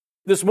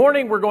This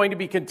morning, we're going to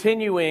be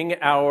continuing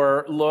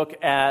our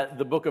look at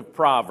the book of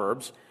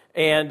Proverbs.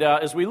 And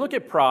as we look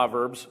at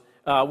Proverbs,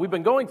 we've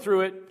been going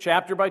through it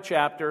chapter by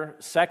chapter,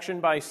 section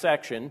by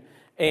section.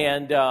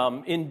 And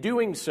in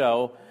doing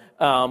so,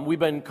 we've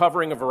been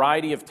covering a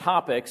variety of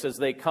topics as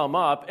they come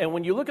up. And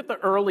when you look at the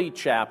early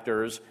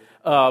chapters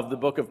of the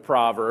book of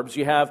Proverbs,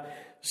 you have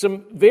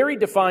some very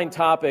defined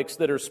topics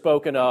that are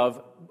spoken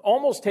of,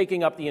 almost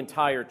taking up the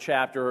entire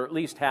chapter, or at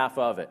least half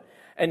of it.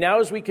 And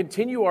now as we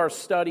continue our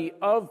study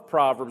of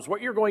Proverbs,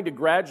 what you're going to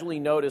gradually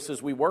notice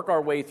as we work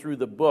our way through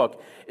the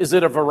book is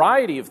that a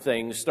variety of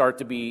things start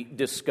to be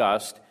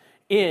discussed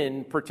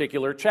in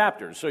particular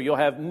chapters. So you'll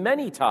have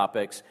many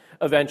topics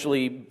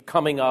eventually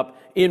coming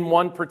up in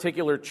one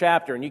particular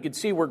chapter. And you can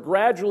see we're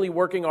gradually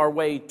working our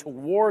way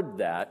toward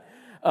that,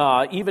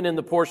 even in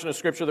the portion of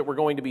Scripture that we're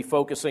going to be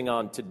focusing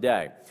on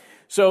today.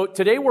 So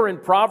today we're in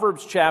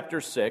Proverbs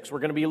chapter 6. We're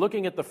going to be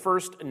looking at the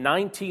first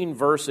 19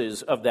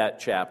 verses of that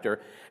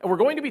chapter. And we're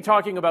going to be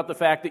talking about the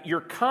fact that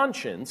your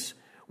conscience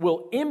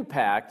will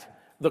impact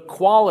the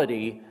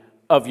quality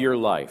of your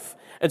life.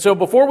 And so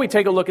before we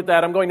take a look at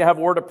that, I'm going to have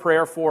a word of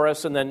prayer for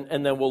us, and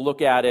then we'll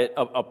look at it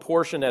a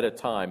portion at a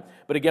time.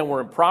 But again,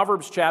 we're in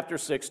Proverbs chapter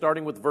 6,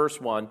 starting with verse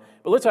 1.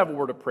 But let's have a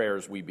word of prayer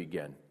as we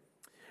begin.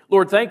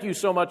 Lord, thank you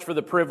so much for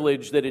the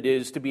privilege that it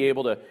is to be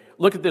able to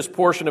look at this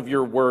portion of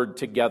your word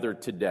together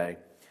today.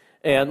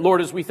 And Lord,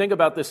 as we think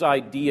about this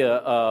idea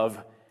of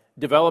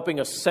developing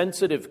a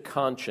sensitive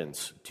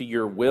conscience to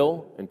your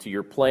will and to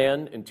your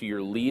plan and to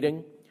your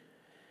leading,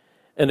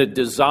 and a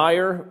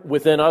desire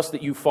within us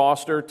that you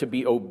foster to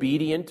be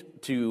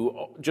obedient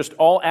to just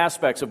all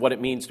aspects of what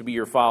it means to be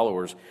your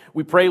followers,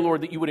 we pray,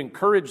 Lord, that you would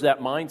encourage that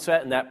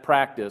mindset and that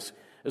practice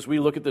as we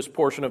look at this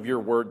portion of your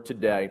word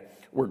today.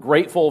 We're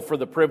grateful for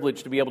the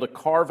privilege to be able to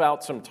carve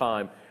out some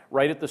time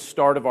right at the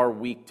start of our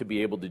week to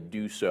be able to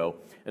do so.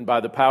 And by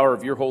the power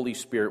of your Holy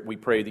Spirit, we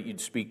pray that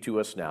you'd speak to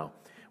us now.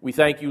 We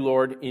thank you,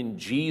 Lord, in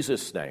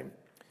Jesus' name.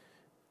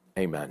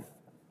 Amen.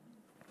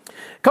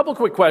 A couple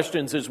quick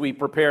questions as we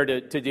prepare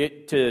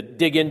to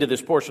dig into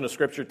this portion of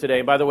Scripture today.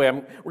 And by the way,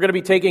 we're going to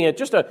be taking it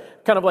just a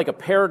kind of like a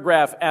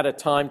paragraph at a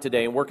time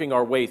today and working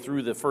our way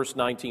through the first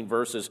 19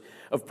 verses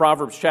of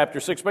Proverbs chapter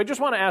 6. But I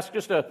just want to ask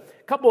just a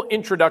couple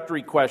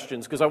introductory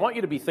questions because I want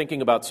you to be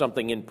thinking about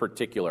something in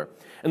particular.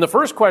 And the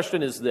first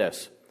question is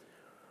this: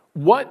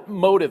 what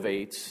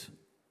motivates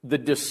the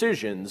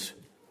decisions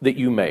that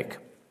you make?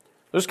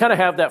 Just kind of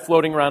have that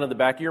floating around in the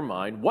back of your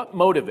mind. What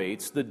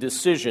motivates the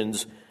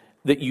decisions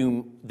that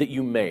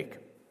you make?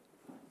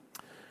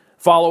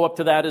 Follow up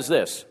to that is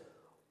this: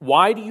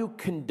 why do you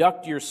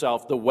conduct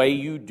yourself the way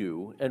you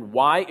do, and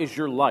why is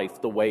your life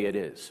the way it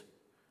is?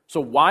 So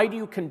why do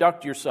you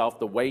conduct yourself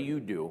the way you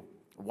do?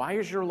 Why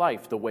is your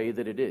life the way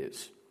that it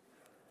is?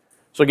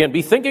 So again,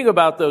 be thinking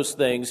about those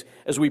things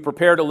as we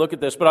prepare to look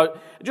at this. But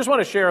I just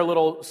want to share a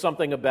little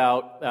something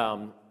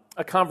about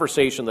a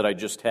conversation that I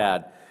just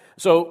had.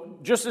 So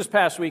just this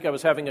past week, I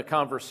was having a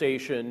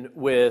conversation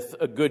with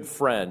a good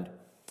friend.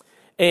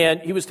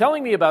 And he was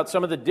telling me about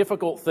some of the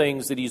difficult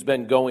things that he's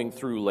been going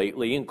through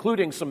lately,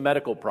 including some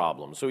medical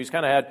problems. So he's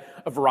kind of had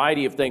a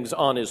variety of things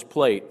on his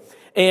plate.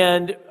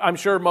 And I'm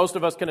sure most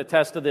of us can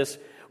attest to this.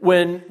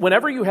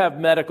 Whenever you have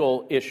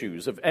medical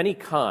issues of any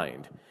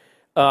kind,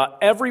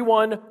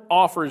 everyone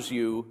offers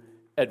you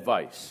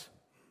advice,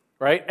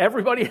 right?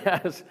 Everybody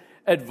has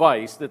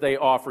advice that they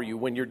offer you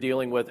when you're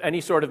dealing with any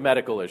sort of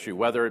medical issue,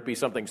 whether it be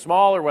something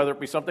small or whether it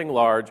be something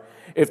large.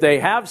 If they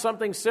have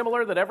something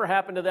similar that ever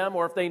happened to them,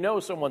 or if they know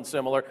someone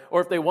similar,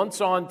 or if they once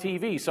saw on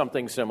TV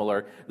something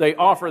similar, they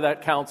offer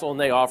that counsel and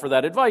they offer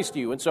that advice to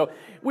you. And so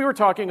we were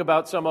talking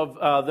about some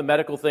of the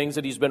medical things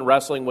that he's been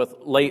wrestling with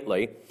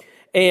lately,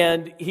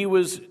 and he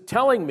was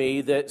telling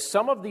me that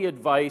some of the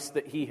advice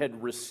that he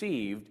had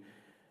received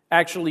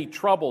actually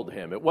troubled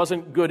him. It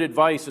wasn't good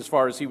advice as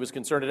far as he was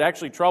concerned. It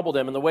actually troubled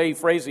him. And the way he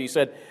phrased it, he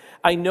said,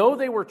 I know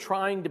they were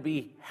trying to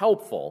be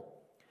helpful,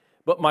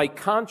 but my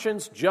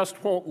conscience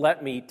just won't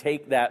let me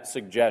take that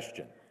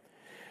suggestion.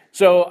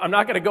 So I'm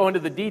not going to go into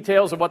the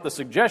details of what the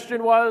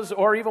suggestion was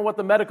or even what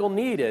the medical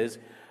need is.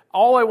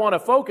 All I want to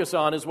focus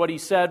on is what he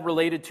said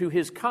related to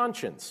his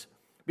conscience,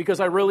 because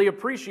I really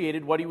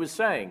appreciated what he was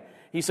saying.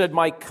 He said,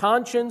 my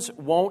conscience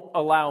won't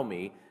allow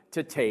me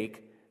to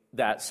take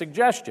that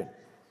suggestion.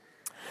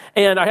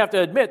 And I have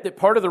to admit that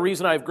part of the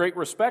reason I have great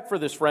respect for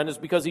this friend is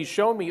because he's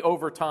shown me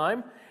over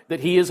time that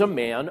he is a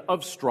man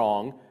of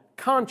strong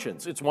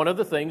conscience. It's one of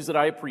the things that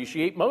I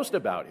appreciate most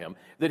about him,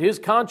 that his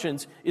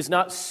conscience is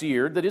not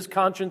seared, that his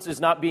conscience is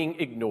not being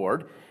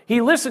ignored.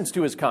 He listens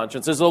to his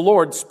conscience as the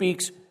Lord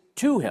speaks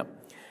to him.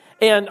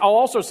 And I'll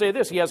also say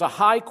this: he has a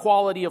high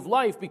quality of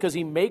life because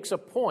he makes a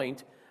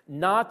point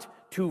not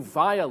to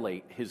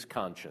violate his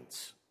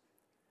conscience.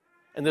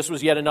 And this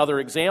was yet another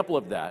example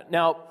of that.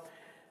 Now,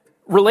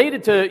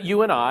 related to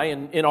you and I,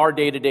 in our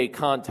day-to-day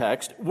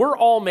context, we're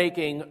all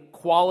making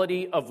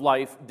quality of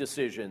life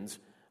decisions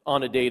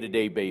on a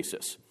day-to-day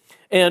basis.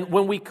 And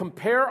when we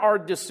compare our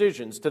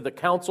decisions to the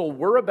counsel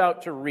we're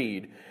about to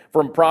read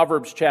from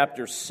Proverbs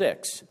chapter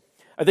 6,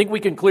 I think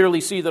we can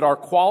clearly see that our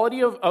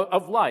quality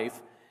of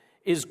life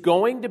is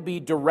going to be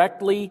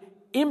directly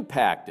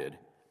impacted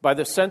by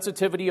the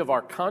sensitivity of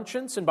our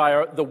conscience and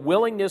by the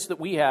willingness that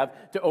we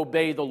have to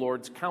obey the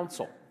Lord's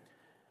counsel.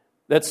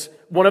 That's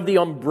one of the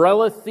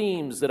umbrella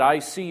themes that I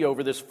see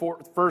over this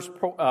first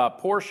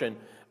portion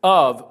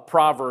of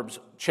Proverbs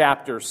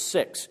chapter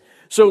 6.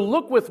 So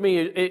look with me,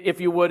 if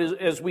you would,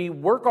 as we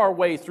work our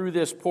way through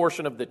this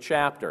portion of the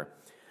chapter.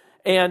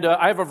 And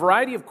I have a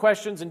variety of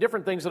questions and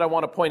different things that I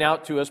want to point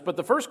out to us. But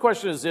the first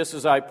question is this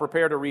as I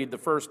prepare to read the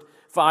first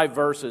 5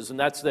 verses, and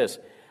that's this.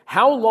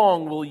 How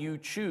long will you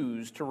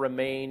choose to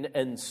remain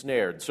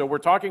ensnared? So we're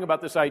talking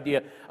about this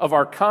idea of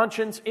our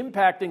conscience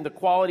impacting the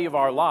quality of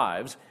our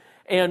lives.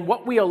 And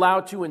what we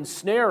allow to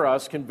ensnare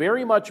us can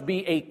very much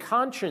be a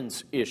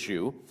conscience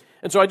issue.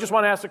 And so I just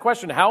want to ask the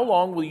question, how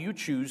long will you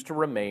choose to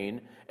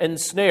remain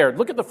ensnared?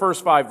 Look at the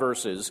first 5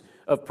 verses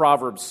of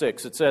Proverbs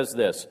 6. It says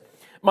this,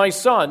 "My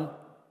son,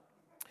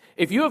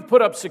 if you have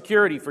put up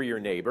security for your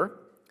neighbor,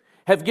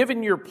 have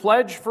given your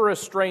pledge for a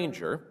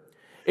stranger,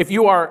 if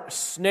you are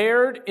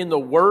snared in the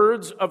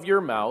words of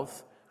your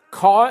mouth,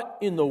 caught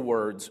in the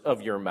words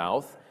of your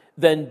mouth,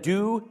 then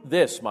do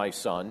this, my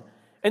son,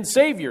 and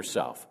save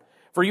yourself.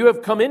 For you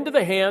have come into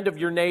the hand of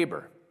your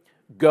neighbor.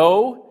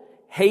 Go,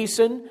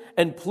 hasten,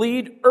 and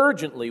plead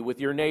urgently with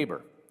your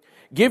neighbor.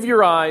 Give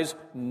your eyes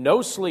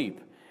no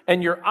sleep,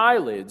 and your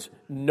eyelids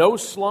no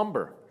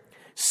slumber.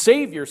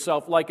 Save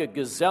yourself like a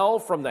gazelle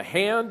from the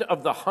hand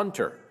of the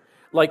hunter,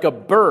 like a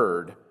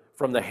bird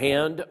from the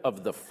hand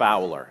of the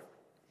fowler."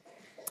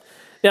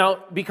 Now,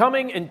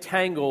 becoming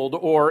entangled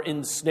or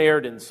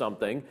ensnared in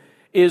something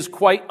is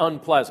quite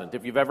unpleasant.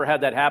 If you've ever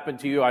had that happen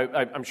to you,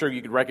 I'm sure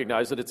you could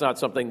recognize that it's not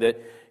something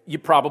that you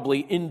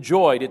probably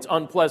enjoyed. It's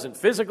unpleasant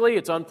physically,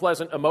 it's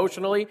unpleasant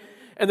emotionally,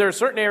 and there are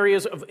certain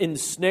areas of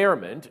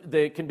ensnarement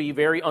that can be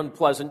very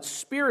unpleasant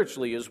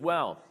spiritually as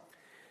well.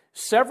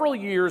 Several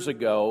years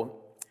ago,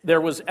 there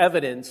was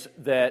evidence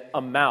that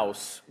a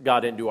mouse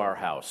got into our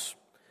house.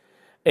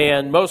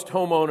 And most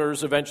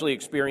homeowners eventually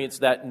experience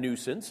that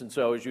nuisance. And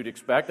so, as you'd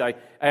expect, I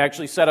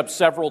actually set up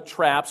several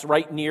traps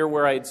right near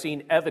where I had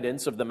seen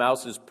evidence of the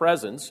mouse's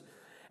presence.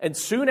 And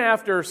soon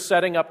after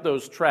setting up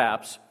those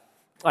traps,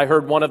 I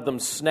heard one of them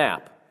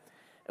snap.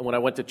 And when I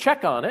went to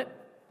check on it,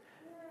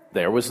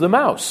 there was the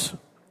mouse.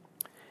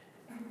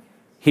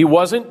 He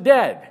wasn't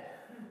dead,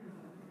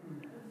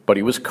 but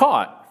he was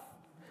caught.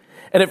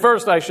 And at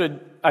first I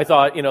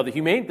thought, the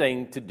humane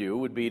thing to do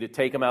would be to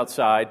take him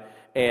outside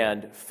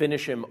and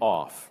finish him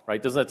off,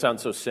 right? Doesn't that sound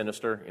so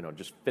sinister?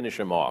 Just finish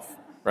him off,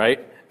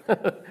 right?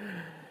 But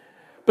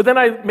then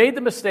I made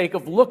the mistake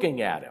of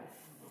looking at him.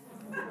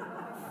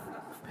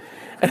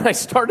 And I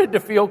started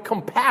to feel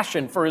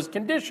compassion for his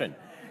condition.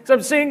 So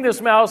I'm seeing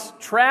this mouse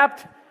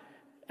trapped,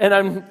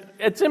 and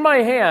it's in my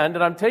hand,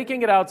 and I'm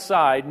taking it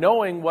outside,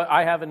 knowing what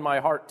I have in my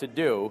heart to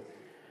do.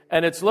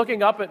 And it's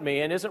looking up at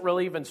me and isn't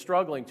really even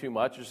struggling too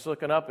much. It's just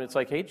looking up, and it's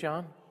like, "Hey,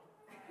 John,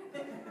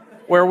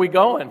 where are we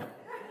going?"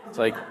 It's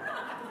like...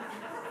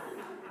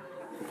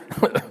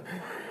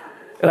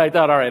 And I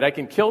thought, all right, I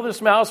can kill this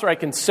mouse or I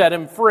can set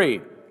him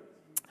free.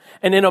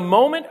 And in a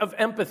moment of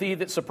empathy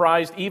that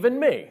surprised even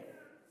me,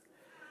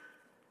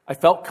 I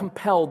felt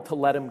compelled to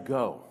let him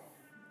go.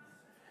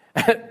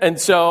 And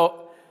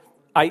so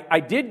I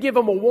did give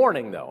him a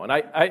warning, though. And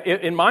I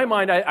in my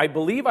mind, I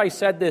believe I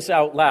said this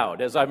out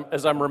loud as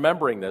I'm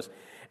remembering this.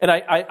 And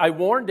I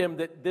warned him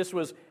that this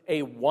was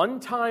a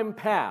one-time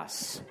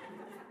pass.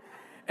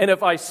 And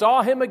if I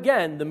saw him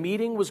again, the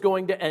meeting was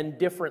going to end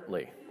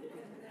differently.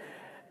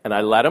 And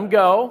I let him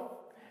go,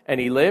 and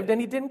he lived, and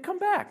he didn't come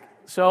back.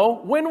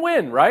 So,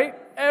 win-win, right?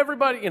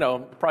 Everybody,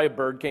 probably a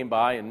bird came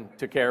by and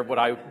took care of what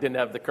I didn't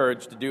have the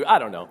courage to do. I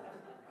don't know.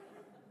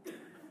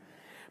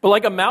 But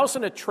like a mouse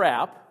in a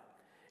trap,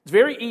 it's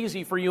very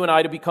easy for you and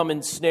I to become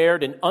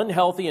ensnared in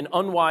unhealthy and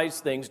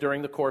unwise things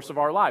during the course of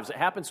our lives. It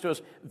happens to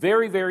us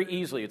very, very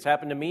easily. It's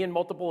happened to me in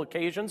multiple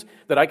occasions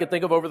that I could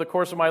think of over the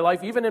course of my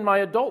life, even in my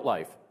adult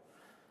life.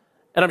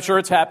 And I'm sure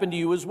it's happened to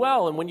you as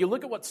well. And when you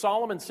look at what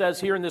Solomon says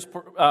here in this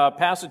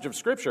passage of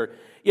Scripture,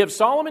 you have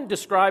Solomon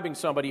describing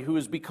somebody who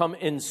has become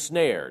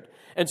ensnared.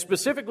 And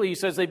specifically, he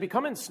says they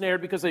become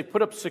ensnared because they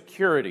put up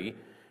security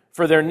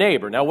for their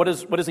neighbor. Now, what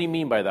does he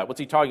mean by that? What's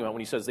he talking about when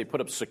he says they put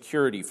up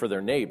security for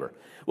their neighbor?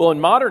 Well, in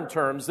modern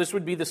terms, this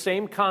would be the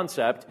same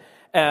concept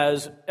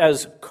as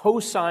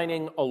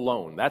co-signing a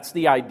loan. That's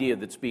the idea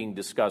that's being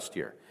discussed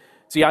here.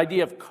 It's the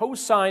idea of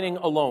co-signing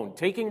a loan,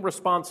 taking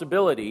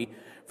responsibility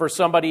for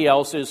somebody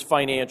else's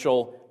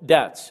financial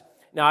debts.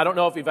 Now, I don't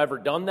know if you've ever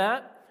done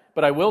that,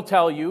 but I will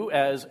tell you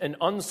as an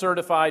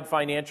uncertified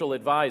financial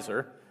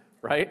advisor,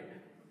 right,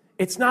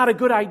 it's not a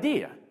good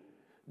idea.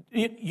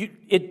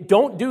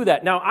 Don't do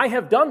that. Now, I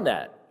have done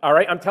that, all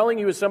right? I'm telling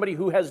you as somebody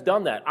who has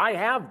done that. I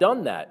have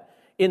done that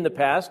in the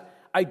past.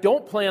 I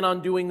don't plan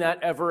on doing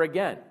that ever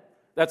again.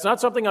 That's not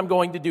something I'm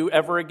going to do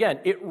ever again.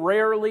 It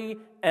rarely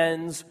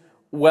ends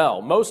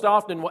well. Most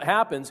often what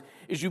happens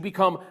is you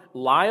become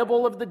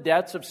liable for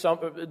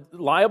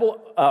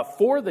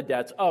the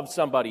debts of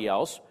somebody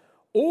else,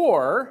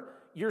 or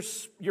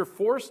you're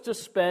forced to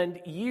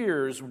spend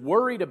years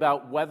worried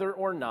about whether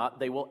or not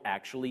they will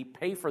actually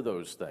pay for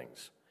those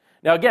things.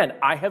 Now, again,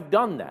 I have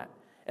done that,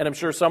 and I'm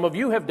sure some of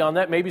you have done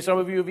that. Maybe some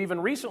of you have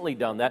even recently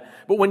done that.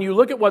 But when you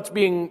look at what's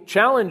being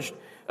challenged,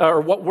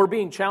 or what we're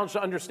being challenged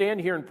to understand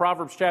here in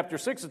Proverbs chapter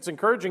 6, it's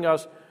encouraging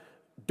us,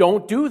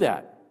 don't do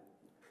that.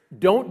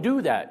 Don't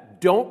do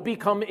that. Don't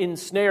become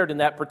ensnared in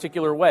that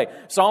particular way.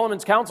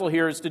 Solomon's counsel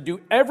here is to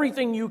do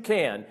everything you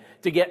can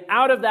to get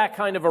out of that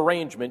kind of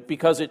arrangement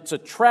because it's a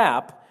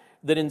trap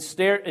that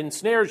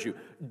ensnares you.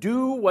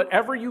 Do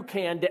whatever you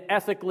can to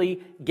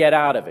ethically get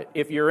out of it.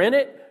 If you're in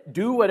it,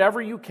 do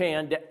whatever you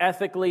can to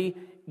ethically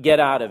get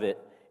out of it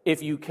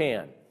if you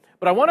can.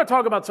 But I want to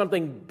talk about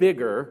something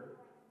bigger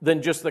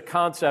than just the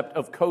concept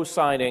of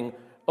co-signing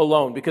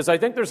alone, because I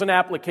think there's an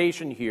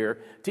application here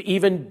to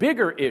even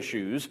bigger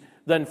issues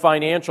than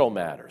financial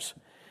matters.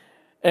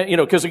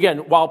 Because again,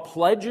 while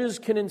pledges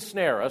can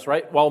ensnare us,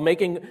 right? While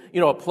making,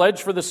 a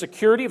pledge for the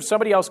security of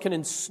somebody else can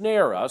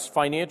ensnare us,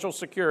 financial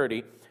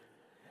security,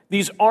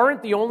 these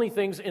aren't the only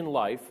things in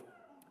life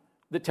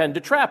that tend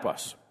to trap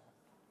us.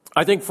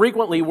 I think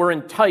frequently we're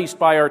enticed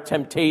by our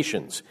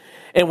temptations,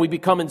 and we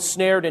become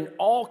ensnared in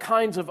all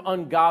kinds of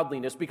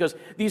ungodliness because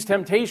these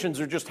temptations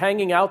are just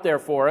hanging out there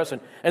for us,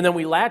 and then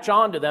we latch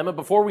on to them, and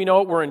before we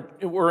know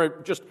it,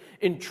 we're just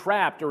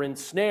entrapped or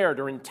ensnared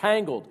or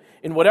entangled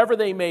in whatever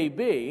they may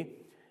be.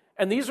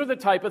 And these are the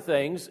type of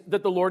things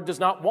that the Lord does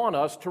not want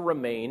us to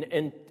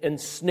remain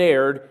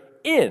ensnared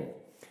in.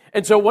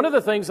 And so one of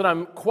the things that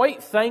I'm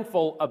quite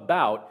thankful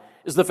about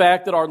is the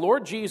fact that our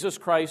Lord Jesus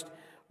Christ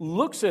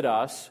looks at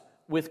us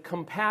with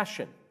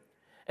compassion.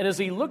 And as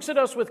he looks at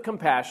us with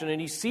compassion and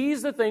he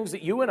sees the things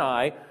that you and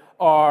I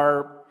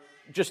are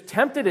just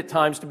tempted at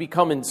times to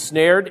become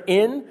ensnared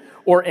in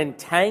or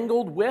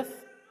entangled with,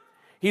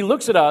 he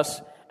looks at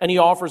us and he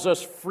offers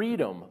us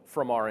freedom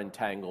from our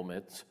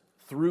entanglements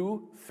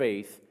through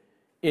faith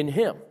in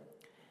him.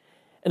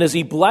 And as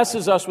he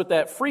blesses us with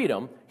that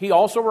freedom, he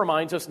also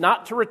reminds us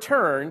not to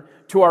return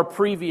to our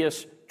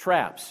previous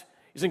traps.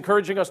 He's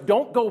encouraging us,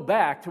 don't go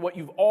back to what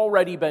you've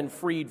already been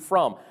freed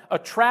from. A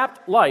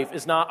trapped life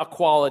is not a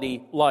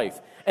quality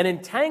life. An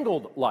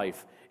entangled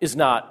life is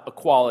not a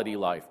quality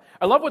life.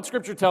 I love what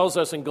Scripture tells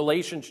us in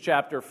Galatians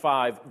chapter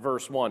 5,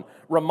 verse 1,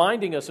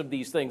 reminding us of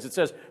these things. It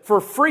says, "For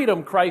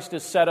freedom Christ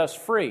has set us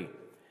free.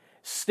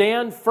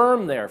 Stand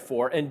firm,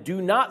 therefore, and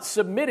do not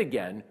submit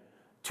again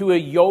to a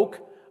yoke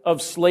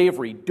of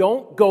slavery."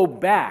 Don't go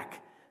back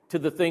to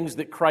the things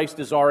that Christ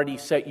has already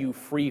set you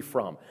free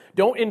from.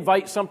 Don't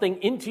invite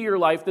something into your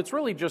life that's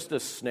really just a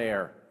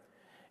snare.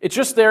 It's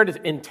just there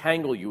to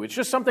entangle you. It's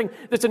just something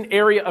that's an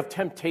area of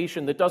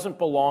temptation that doesn't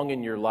belong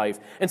in your life.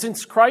 And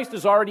since Christ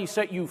has already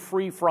set you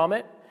free from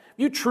it, if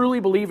you truly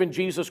believe in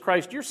Jesus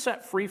Christ, you're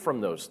set free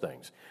from those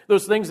things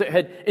that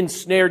had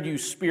ensnared you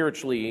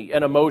spiritually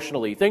and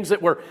emotionally, things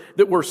that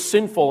were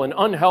sinful and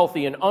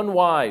unhealthy and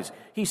unwise.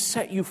 He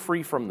set you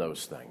free from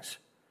those things.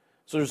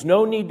 So there's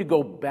no need to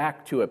go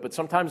back to it, but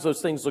sometimes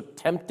those things look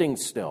tempting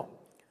still.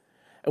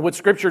 And what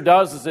Scripture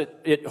does is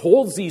it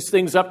holds these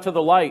things up to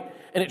the light,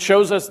 and it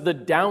shows us the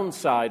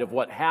downside of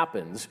what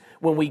happens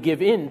when we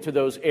give in to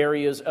those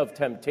areas of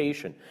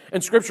temptation.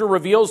 And Scripture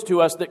reveals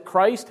to us that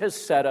Christ has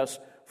set us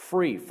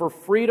free. For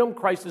freedom,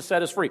 Christ has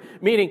set us free,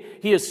 meaning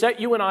he has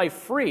set you and I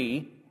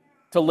free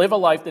to live a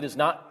life that is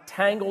not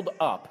tangled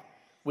up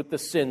with the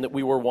sin that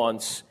we were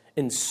once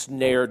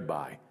ensnared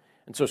by.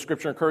 And so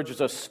Scripture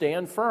encourages us,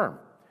 stand firm.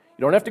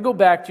 You don't have to go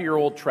back to your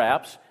old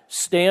traps.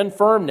 Stand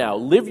firm now.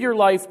 Live your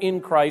life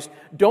in Christ.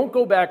 Don't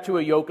go back to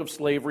a yoke of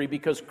slavery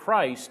because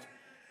Christ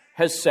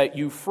has set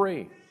you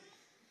free.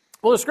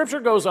 Well, the Scripture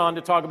goes on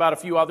to talk about a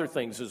few other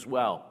things as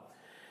well.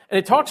 And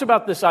it talks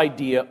about this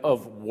idea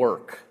of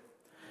work.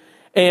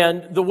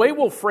 And the way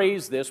we'll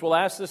phrase this, we'll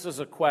ask this as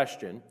a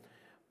question,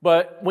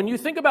 but when you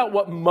think about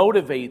what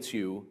motivates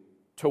you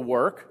to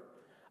work,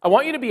 I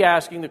want you to be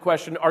asking the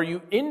question, are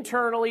you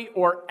internally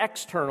or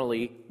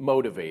externally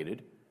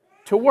motivated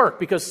to work?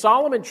 Because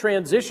Solomon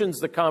transitions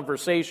the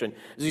conversation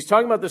as he's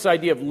talking about this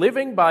idea of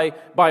living by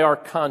our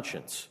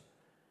conscience.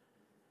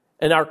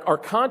 And our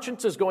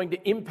conscience is going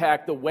to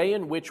impact the way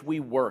in which we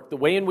work, the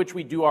way in which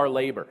we do our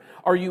labor.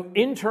 Are you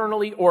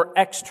internally or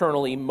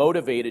externally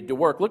motivated to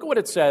work? Look at what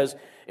it says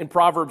in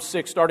Proverbs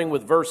 6, starting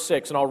with verse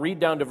 6, and I'll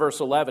read down to verse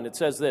 11. It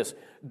says this,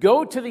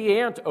 "Go to the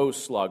ant, O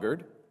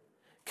sluggard,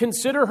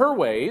 consider her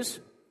ways,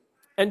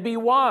 and be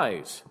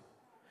wise.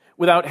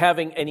 Without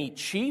having any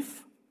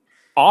chief,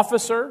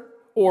 officer,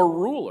 or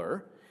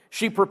ruler,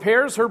 she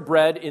prepares her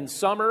bread in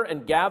summer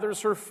and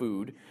gathers her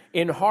food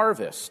in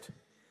harvest.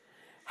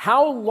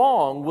 How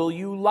long will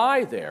you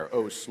lie there,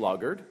 O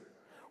sluggard?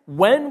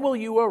 When will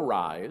you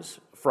arise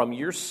from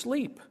your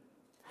sleep?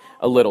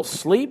 A little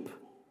sleep,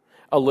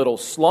 a little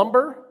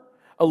slumber,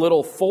 a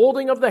little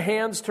folding of the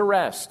hands to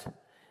rest,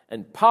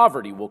 and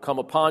poverty will come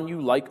upon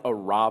you like a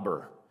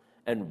robber,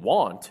 and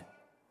want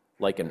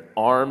like an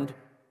armed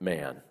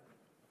man."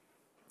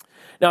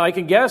 Now, I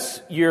can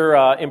guess your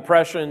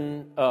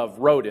impression of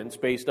rodents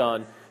based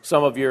on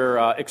some of your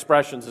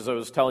expressions as I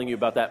was telling you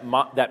about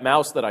that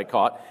mouse that I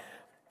caught.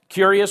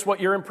 Curious what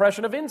your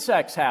impression of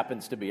insects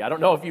happens to be. I don't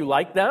know if you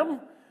like them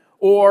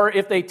or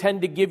if they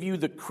tend to give you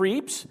the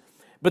creeps,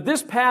 but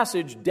this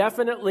passage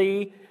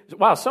definitely,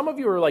 wow, some of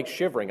you are like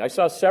shivering. I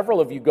saw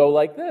several of you go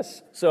like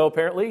this. So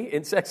apparently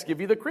insects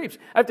give you the creeps.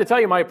 I have to tell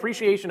you, my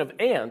appreciation of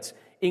ants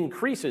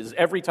increases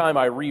every time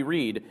I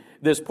reread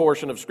this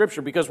portion of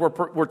Scripture, because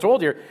we're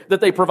told here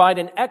that they provide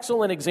an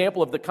excellent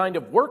example of the kind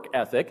of work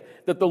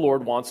ethic that the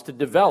Lord wants to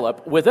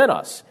develop within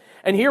us.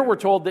 And here we're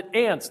told that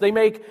ants, they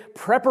make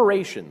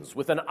preparations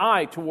with an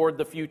eye toward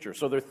the future.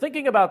 So they're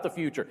thinking about the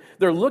future.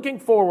 They're looking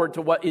forward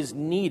to what is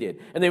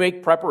needed, and they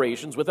make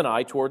preparations with an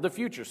eye toward the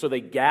future. So they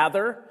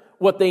gather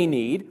what they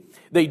need.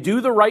 They do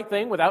the right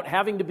thing without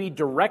having to be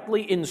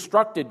directly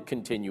instructed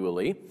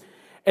continually,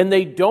 and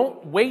they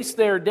don't waste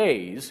their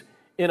days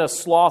in a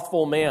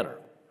slothful manner.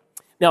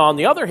 Now, on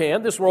the other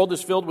hand, this world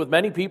is filled with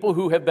many people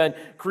who have been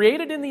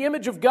created in the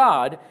image of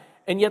God,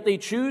 and yet they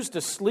choose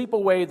to sleep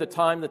away the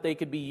time that they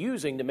could be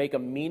using to make a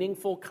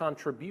meaningful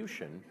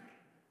contribution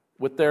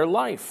with their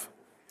life.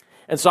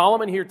 And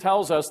Solomon here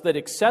tells us that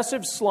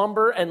excessive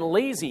slumber and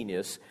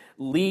laziness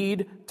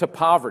lead to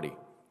poverty.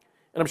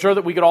 And I'm sure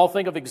that we could all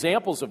think of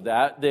examples of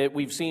that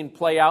we've seen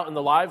play out in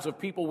the lives of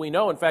people we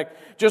know. In fact,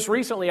 just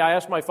recently I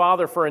asked my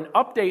father for an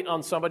update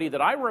on somebody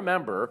that I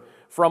remember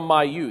from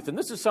my youth. And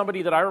this is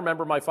somebody that I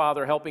remember my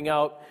father helping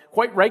out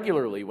quite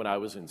regularly when I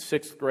was in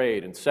 6th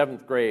grade and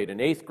 7th grade and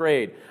 8th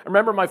grade. I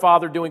remember my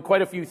father doing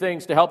quite a few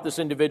things to help this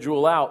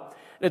individual out.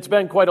 It's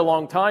been quite a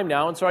long time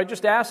now, and so I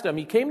just asked him.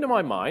 He came to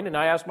my mind, and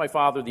I asked my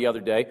father the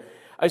other day,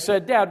 I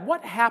said, "Dad,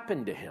 what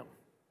happened to him?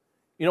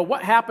 You know,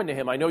 what happened to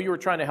him? I know you were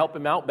trying to help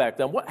him out back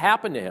then. What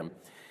happened to him?"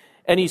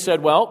 And he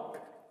said, well,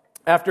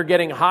 after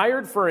getting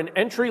hired for an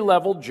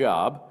entry-level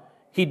job,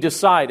 he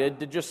decided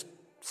to just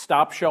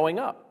stop showing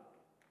up.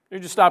 He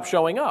just stopped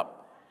showing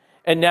up.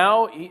 And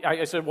now,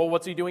 I said, well,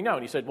 what's he doing now?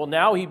 And he said, well,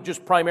 now he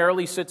just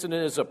primarily sits in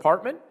his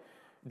apartment,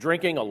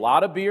 drinking a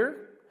lot of beer,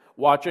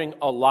 watching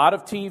a lot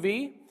of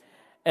TV,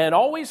 and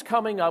always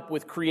coming up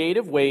with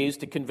creative ways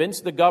to convince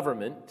the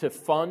government to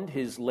fund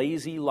his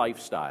lazy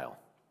lifestyle,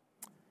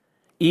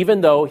 even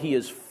though he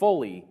is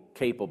fully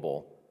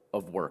capable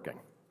of working.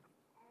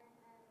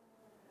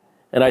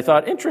 And I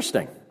thought,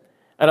 interesting.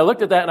 And I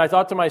looked at that and I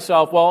thought to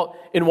myself, well,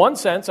 in one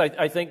sense,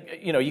 I think,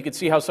 you could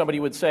see how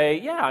somebody would say,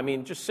 yeah, I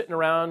mean, just sitting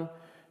around,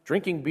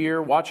 drinking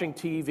beer, watching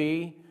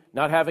TV,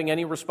 not having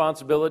any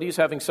responsibilities,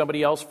 having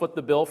somebody else foot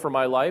the bill for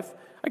my life.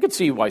 I could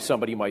see why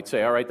somebody might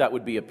say, all right, that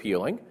would be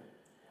appealing.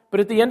 But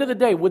at the end of the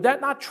day, would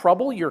that not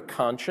trouble your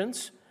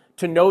conscience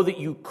to know that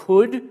you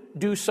could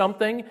do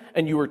something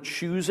and you were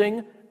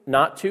choosing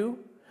not to?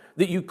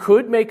 That you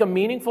could make a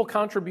meaningful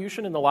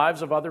contribution in the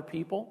lives of other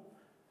people,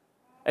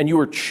 and you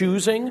were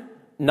choosing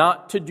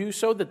not to do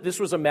so, that this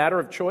was a matter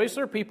of choice?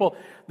 There are people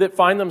that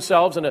find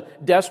themselves in a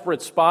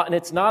desperate spot, and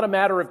it's not a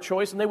matter of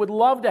choice, and they would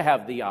love to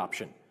have the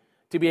option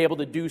to be able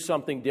to do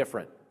something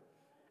different.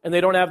 And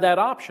they don't have that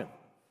option.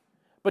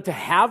 But to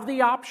have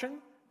the option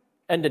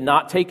and to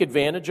not take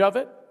advantage of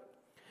it.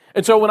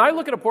 And so when I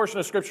look at a portion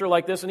of Scripture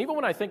like this, and even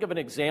when I think of an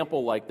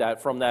example like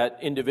that from that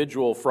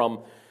individual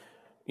from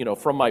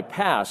my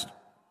past,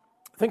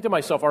 I think to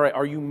myself, all right,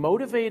 are you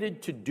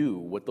motivated to do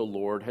what the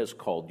Lord has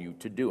called you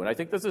to do? And I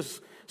think this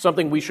is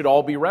something we should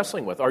all be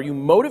wrestling with. Are you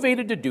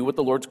motivated to do what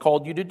the Lord's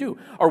called you to do?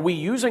 Are we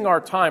using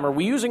our time? Are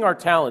we using our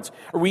talents?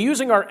 Are we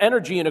using our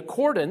energy in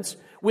accordance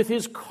with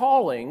His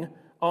calling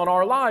on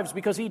our lives?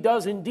 Because He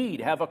does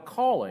indeed have a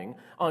calling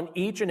on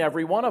each and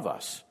every one of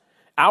us.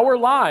 Our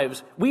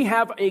lives, we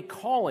have a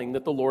calling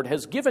that the Lord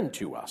has given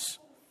to us.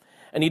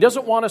 And He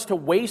doesn't want us to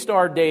waste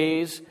our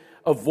days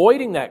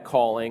avoiding that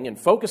calling and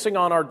focusing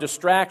on our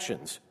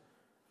distractions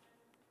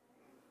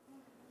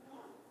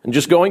and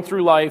just going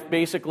through life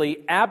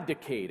basically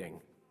abdicating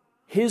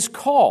His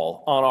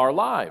call on our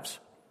lives.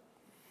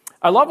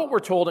 I love what we're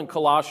told in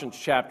Colossians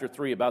chapter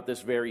 3 about this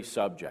very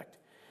subject.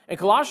 And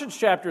Colossians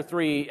chapter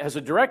 3 has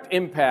a direct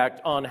impact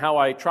on how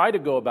I try to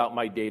go about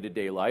my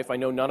day-to-day life. I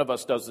know none of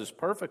us does this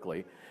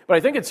perfectly, but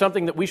I think it's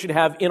something that we should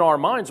have in our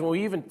minds when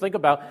we even think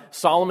about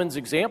Solomon's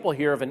example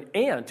here of an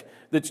ant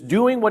that's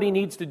doing what he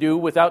needs to do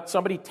without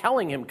somebody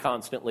telling him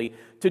constantly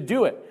to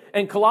do it.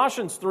 In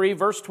Colossians 3,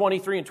 verse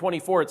 23 and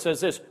 24, it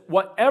says this,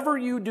 "Whatever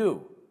you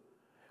do,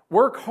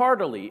 work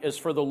heartily as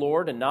for the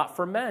Lord and not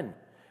for men,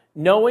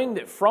 knowing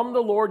that from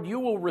the Lord you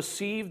will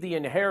receive the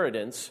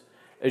inheritance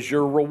as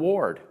your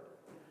reward.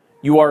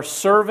 You are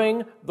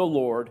serving the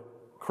Lord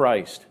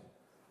Christ."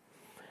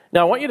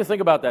 Now, I want you to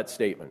think about that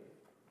statement,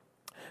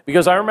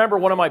 because I remember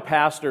one of my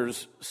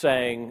pastors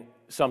saying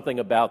something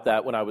about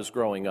that when I was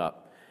growing up.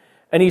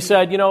 And he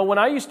said, when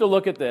I used to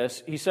look at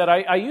this, he said,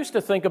 I used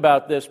to think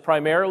about this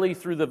primarily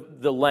through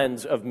the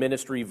lens of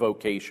ministry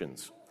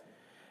vocations.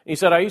 He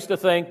said, I used to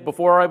think,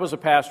 before I was a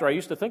pastor, I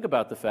used to think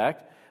about the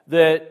fact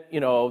that,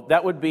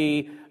 that would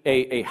be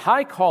a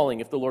high calling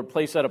if the Lord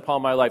placed that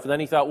upon my life. And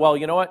then he thought, well,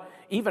 you know what?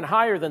 Even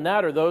higher than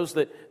that are those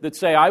that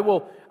say, I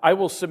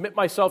will submit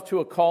myself to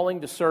a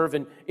calling to serve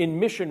in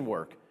mission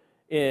work,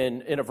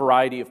 in a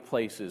variety of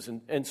places.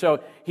 And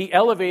so he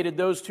elevated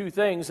those two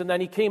things, and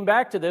then he came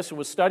back to this and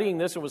was studying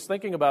this and was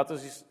thinking about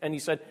this, and he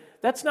said,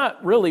 that's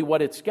not really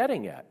what it's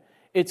getting at.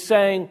 It's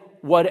saying,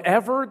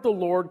 whatever the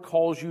Lord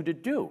calls you to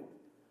do,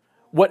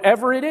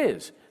 whatever it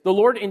is, the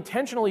Lord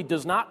intentionally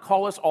does not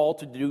call us all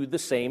to do the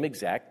same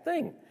exact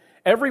thing.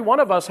 Every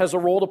one of us has a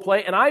role to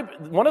play, and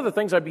one of the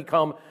things I've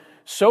become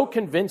so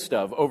convinced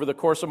of over the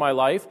course of my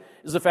life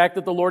is the fact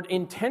that the Lord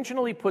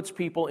intentionally puts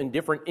people in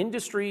different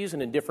industries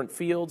and in different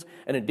fields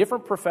and in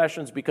different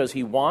professions because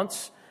he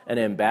wants an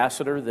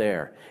ambassador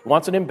there. He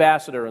wants an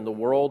ambassador in the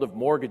world of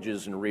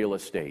mortgages and real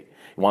estate.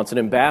 He wants an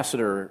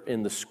ambassador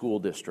in the school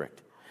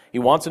district. He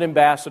wants an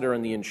ambassador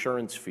in the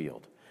insurance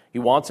field. He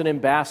wants an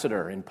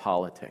ambassador in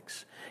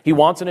politics. He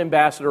wants an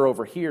ambassador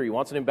over here. He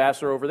wants an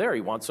ambassador over there.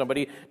 He wants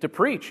somebody to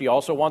preach. He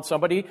also wants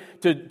somebody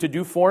to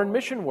do foreign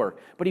mission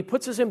work. But he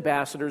puts his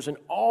ambassadors in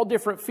all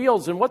different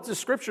fields. And what the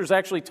Scripture is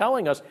actually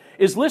telling us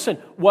is, listen,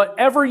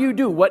 whatever you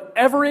do,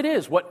 whatever it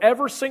is,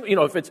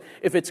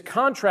 if it's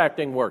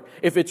contracting work,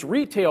 if it's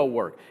retail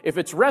work, if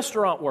it's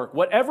restaurant work,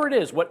 whatever it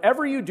is,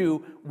 whatever you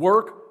do,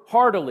 work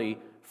heartily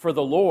for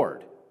the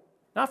Lord.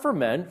 Not for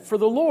men, for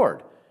the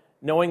Lord.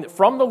 Knowing that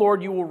from the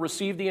Lord you will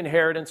receive the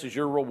inheritance as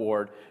your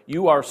reward.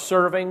 You are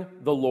serving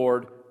the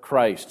Lord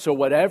Christ. So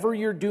whatever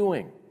you're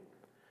doing,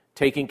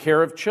 taking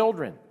care of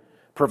children,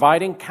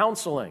 providing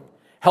counseling,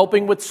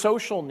 helping with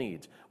social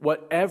needs,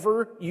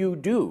 whatever you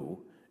do,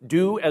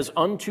 do as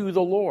unto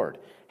the Lord,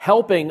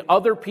 helping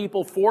other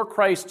people for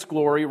Christ's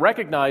glory,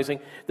 recognizing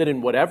that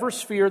in whatever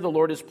sphere the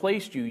Lord has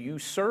placed you, you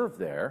serve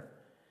there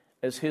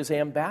as his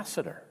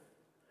ambassador.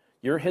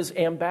 You're his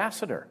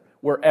ambassador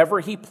wherever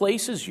he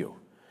places you.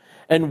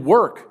 And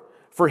work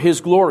for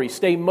his glory.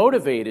 Stay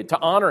motivated to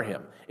honor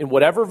him in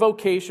whatever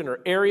vocation or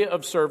area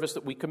of service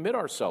that we commit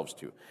ourselves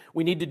to.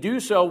 We need to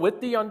do so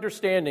with the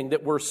understanding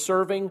that we're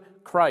serving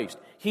Christ.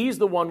 He's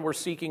the one we're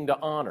seeking to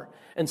honor.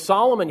 And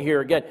Solomon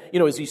here, again,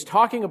 as he's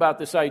talking about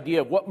this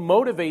idea of what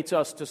motivates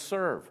us to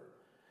serve.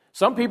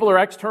 Some people are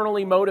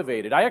externally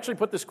motivated. I actually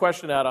put this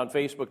question out on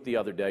Facebook the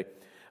other day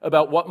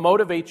about what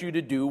motivates you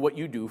to do what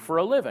you do for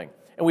a living.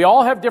 And we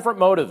all have different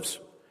motives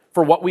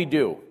for what we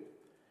do.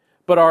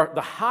 But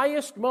the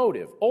highest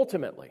motive,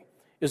 ultimately,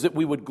 is that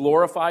we would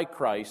glorify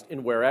Christ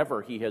in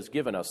wherever he has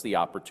given us the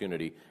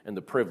opportunity and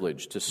the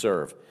privilege to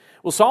serve.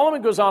 Well,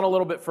 Solomon goes on a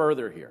little bit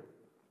further here.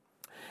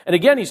 And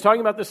again, he's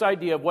talking about this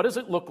idea of what does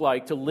it look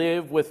like to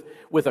live with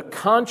a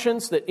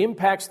conscience that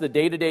impacts the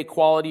day-to-day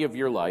quality of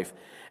your life.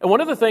 And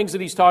one of the things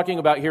that he's talking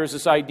about here is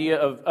this idea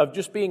of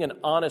just being an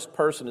honest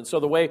person. And so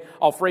the way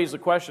I'll phrase the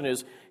question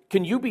is,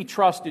 can you be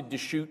trusted to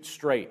shoot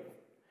straight?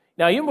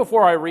 Now, even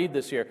before I read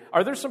this here,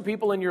 are there some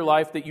people in your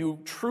life that you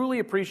truly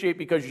appreciate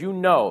because you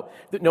know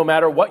that no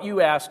matter what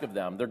you ask of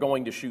them, they're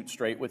going to shoot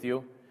straight with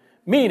you?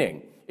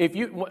 Meaning,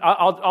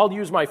 I'll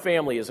use my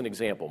family as an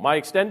example. My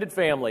extended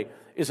family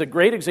is a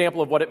great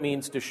example of what it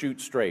means to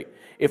shoot straight.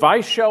 If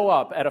I show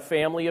up at a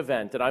family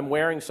event and I'm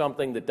wearing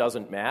something that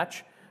doesn't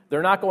match,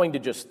 they're not going to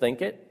just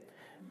think it.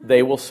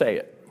 They will say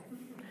it.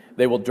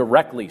 They will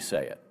directly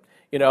say it.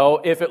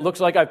 If it looks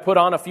like I've put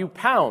on a few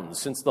pounds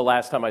since the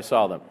last time I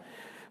saw them,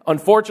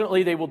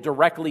 unfortunately, they will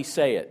directly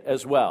say it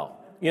as well.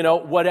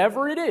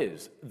 Whatever it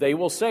is, they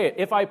will say it.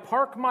 If I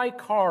park my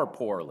car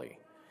poorly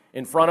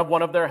in front of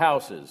one of their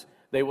houses,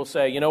 they will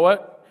say, you know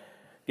what?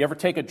 Do you ever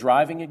take a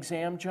driving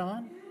exam,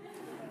 John?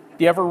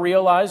 Do you ever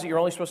realize that you're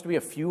only supposed to be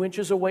a few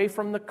inches away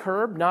from the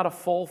curb, not a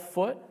full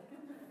foot?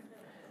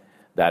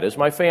 That is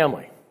my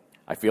family.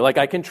 I feel like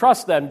I can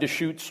trust them to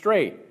shoot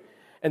straight.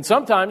 And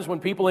sometimes when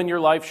people in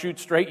your life shoot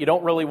straight, you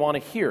don't really want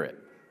to hear it.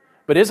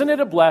 But isn't it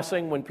a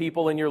blessing when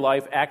people in your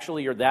life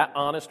actually are that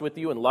honest with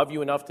you and love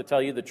you enough to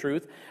tell you the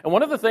truth? And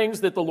one of the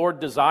things that the Lord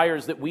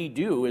desires that we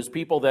do as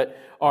people that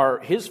are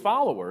his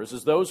followers,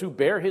 as those who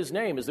bear his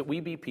name, is that we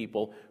be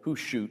people who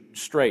shoot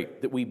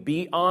straight, that we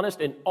be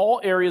honest in all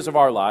areas of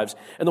our lives.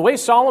 And the way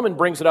Solomon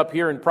brings it up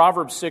here in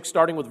Proverbs 6,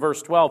 starting with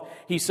verse 12,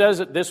 he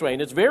says it this way,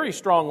 and it's very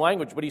strong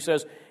language, but he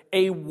says,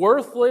 a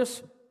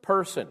worthless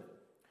person,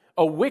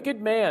 a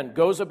wicked man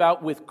goes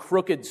about with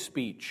crooked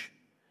speech,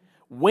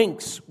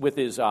 winks with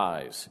his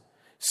eyes,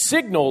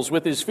 signals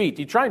with his feet.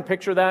 Do you try and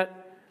picture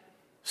that?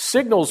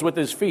 Signals with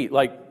his feet,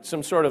 like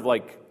some sort of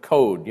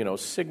code,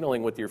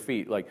 signaling with your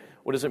feet. Like,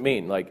 what does it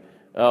mean?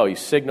 He's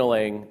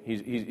signaling,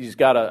 he's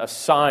got a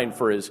sign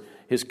for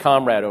his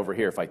comrade over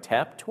here. If I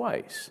tap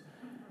twice,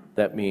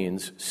 that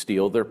means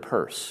steal their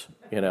purse,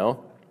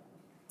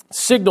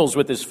 Signals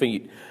with his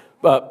feet,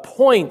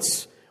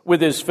 points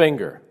with his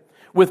finger.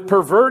 With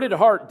perverted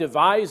heart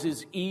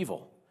devises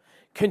evil,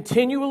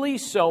 continually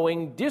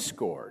sowing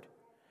discord.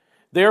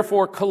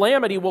 Therefore,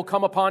 calamity will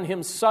come upon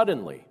him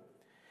suddenly.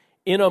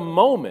 In a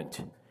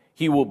moment,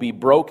 he will be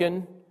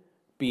broken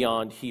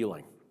beyond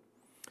healing.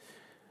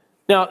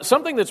 Now,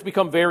 something that's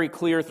become very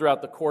clear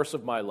throughout the course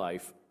of my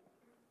life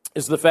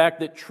is the fact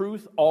that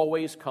truth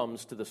always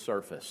comes to the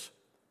surface.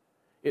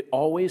 It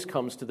always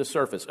comes to the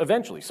surface.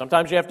 Eventually,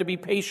 sometimes you have to be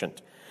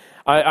patient.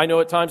 I know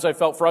at times I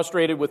felt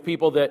frustrated with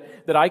people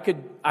that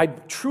I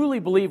truly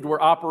believed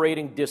were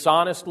operating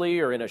dishonestly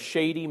or in a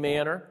shady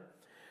manner.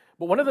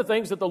 But one of the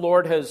things that the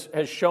Lord has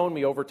shown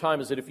me over time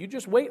is that if you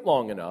just wait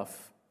long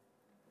enough,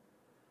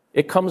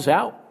 it comes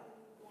out.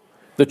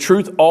 The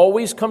truth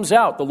always comes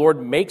out. The Lord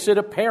makes it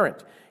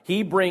apparent.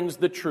 He brings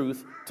the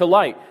truth to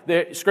light.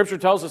 The Scripture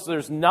tells us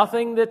there's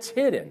nothing that's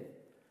hidden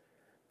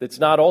that's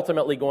not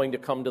ultimately going to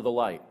come to the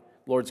light.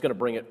 The Lord's going to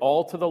bring it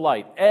all to the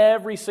light.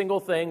 Every single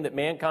thing that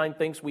mankind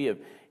thinks we have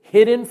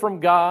hidden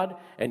from God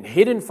and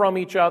hidden from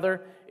each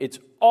other, it's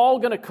all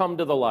going to come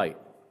to the light.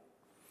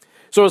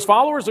 So as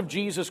followers of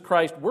Jesus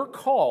Christ, we're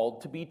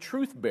called to be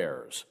truth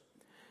bearers.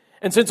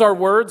 And since our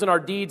words and our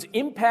deeds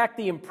impact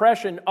the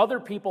impression other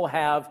people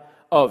have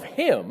of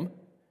Him,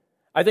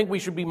 I think we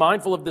should be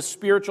mindful of the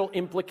spiritual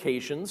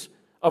implications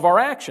of our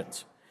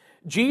actions.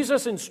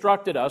 Jesus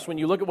instructed us, when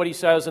you look at what He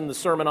says in the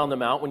Sermon on the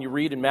Mount, when you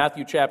read in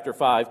Matthew chapter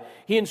 5,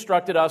 He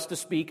instructed us to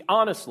speak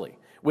honestly,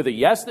 with a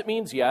yes that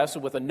means yes,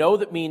 and with a no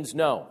that means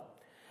no.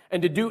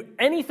 And to do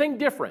anything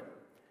different,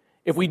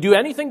 if we do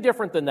anything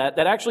different than that,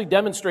 that actually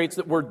demonstrates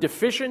that we're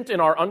deficient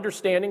in our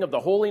understanding of the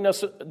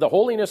holiness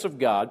of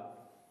God,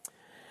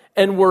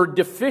 and we're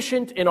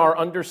deficient in our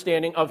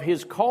understanding of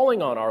His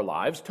calling on our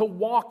lives to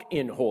walk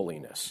in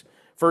holiness.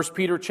 1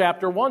 Peter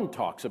chapter 1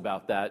 talks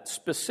about that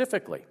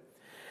specifically.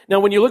 Now,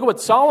 when you look at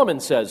what Solomon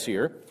says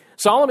here,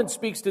 Solomon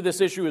speaks to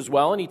this issue as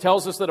well, and he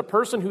tells us that a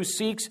person who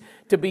seeks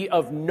to be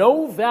of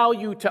no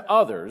value to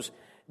others,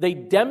 they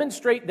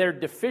demonstrate their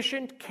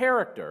deficient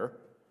character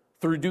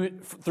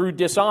through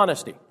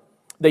dishonesty.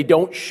 They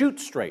don't shoot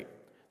straight.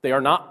 They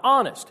are not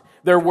honest.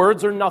 Their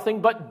words are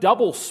nothing but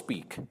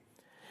doublespeak.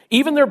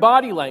 Even their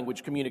body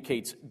language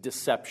communicates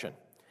deception.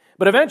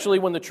 But eventually,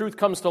 when the truth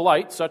comes to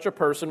light, such a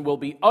person will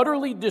be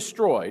utterly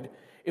destroyed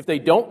if they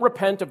don't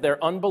repent of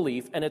their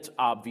unbelief and its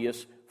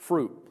obvious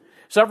fruit.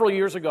 Several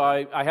years ago,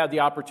 I had the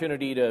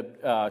opportunity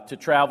to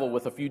travel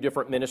with a few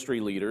different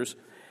ministry leaders,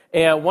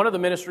 and one of the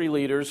ministry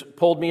leaders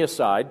pulled me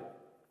aside,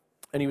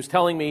 and he was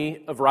telling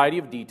me a variety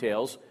of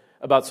details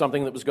about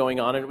something that was going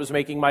on, and it was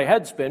making my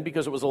head spin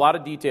because it was a lot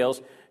of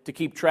details to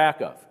keep track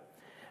of.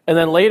 And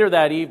then later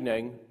that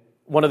evening,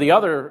 one of the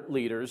other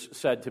leaders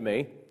said to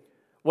me,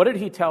 "What did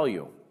he tell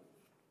you?"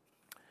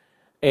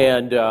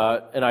 And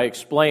I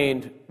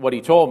explained what he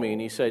told me, and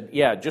he said,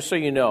 "Yeah, just so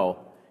you know,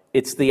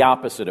 it's the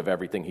opposite of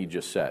everything he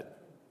just said."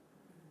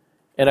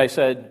 And I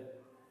said,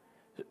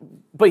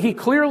 "But he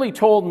clearly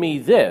told me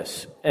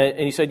this." And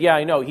he said, "Yeah,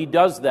 I know. He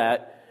does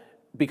that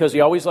because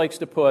he always likes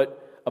to put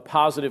a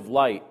positive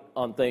light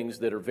on things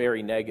that are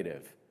very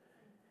negative."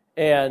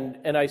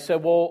 And I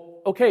said, "Well,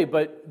 okay,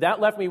 but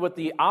that left me with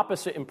the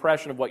opposite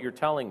impression of what you're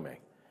telling me."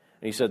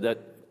 And he said,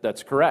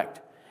 that's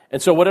correct.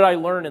 And so what did I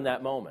learn in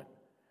that moment?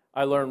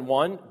 I learned,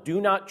 one, do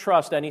not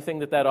trust anything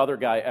that other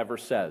guy ever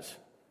says.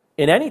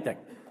 In anything.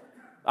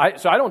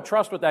 So I don't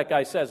trust what that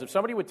guy says. If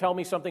somebody would tell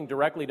me something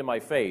directly to my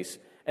face,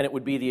 and it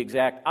would be the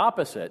exact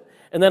opposite.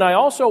 And then I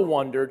also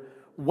wondered,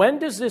 when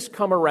does this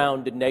come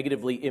around to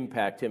negatively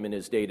impact him in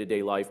his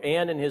day-to-day life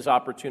and in his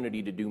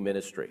opportunity to do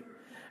ministry?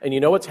 And you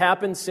know what's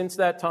happened since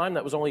that time?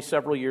 That was only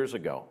several years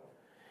ago.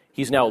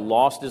 He's now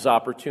lost his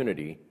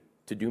opportunity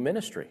to do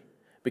ministry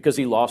because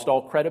he lost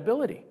all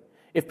credibility.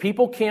 If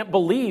people can't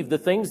believe the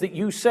things that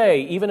you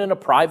say, even in a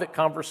private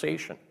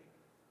conversation,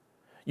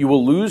 you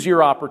will lose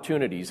your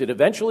opportunities. It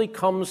eventually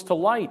comes to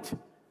light.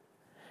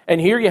 And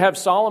here you have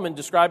Solomon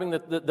describing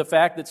the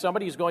fact that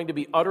somebody is going to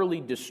be utterly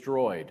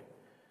destroyed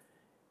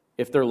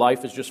if their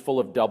life is just full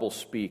of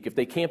doublespeak, if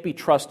they can't be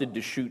trusted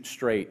to shoot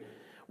straight.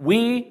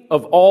 We,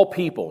 of all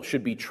people,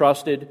 should be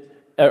trusted,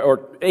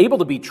 or able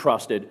to be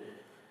trusted,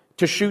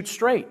 to shoot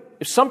straight.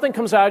 If something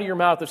comes out of your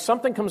mouth, if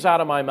something comes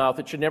out of my mouth,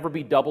 it should never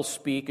be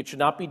doublespeak, it should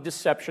not be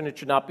deception, it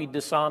should not be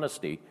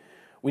dishonesty.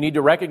 We need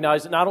to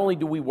recognize that not only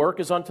do we work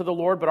as unto the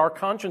Lord, but our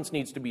conscience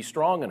needs to be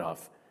strong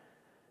enough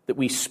that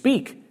we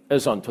speak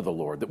as unto the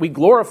Lord, that we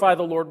glorify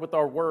the Lord with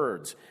our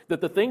words,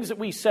 that the things that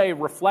we say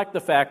reflect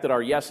the fact that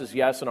our yes is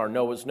yes and our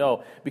no is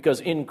no,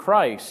 because in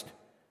Christ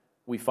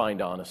we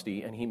find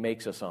honesty and He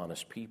makes us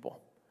honest people.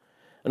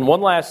 And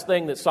one last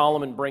thing that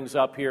Solomon brings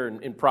up here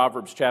in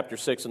Proverbs chapter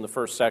 6 in the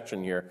first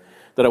section here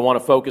that I want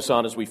to focus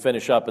on as we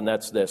finish up, and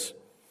that's this.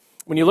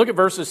 When you look at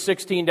verses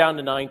 16 down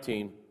to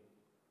 19,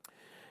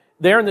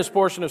 there in this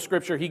portion of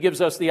Scripture, he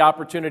gives us the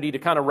opportunity to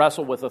kind of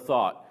wrestle with a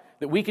thought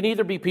that we can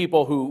either be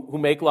people who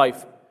make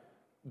life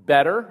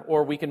better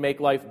or we can make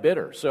life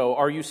bitter. So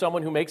are you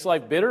someone who makes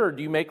life bitter or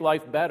do you make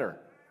life better?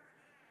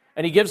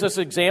 And he gives us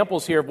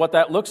examples here of what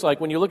that looks like.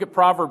 When you look at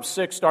Proverbs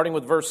 6, starting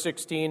with verse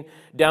 16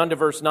 down to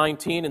verse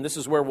 19, and this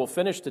is where we'll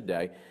finish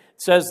today, it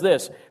says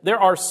this: "There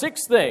are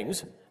 6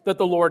 things that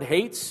the Lord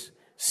hates,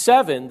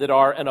 7 that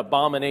are an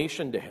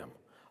abomination to Him: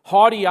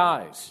 haughty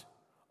eyes,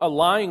 a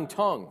lying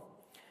tongue,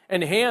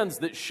 and hands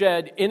that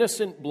shed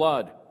innocent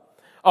blood,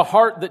 a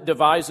heart that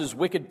devises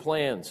wicked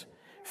plans,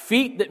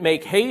 feet that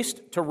make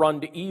haste to run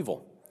to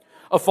evil,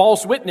 a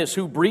false witness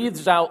who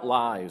breathes out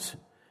lies,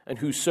 and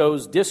who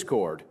sows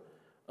discord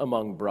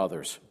among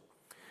brothers."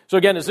 So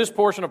again, as this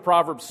portion of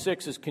Proverbs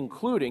 6 is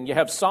concluding, you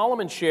have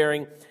Solomon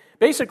sharing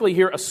basically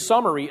here a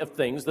summary of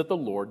things that the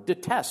Lord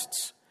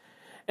detests.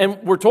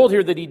 And we're told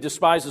here that He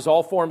despises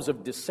all forms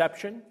of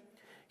deception.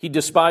 He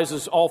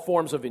despises all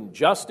forms of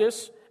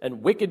injustice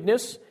and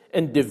wickedness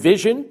and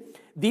division.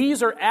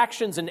 These are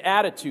actions and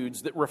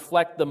attitudes that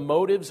reflect the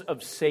motives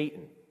of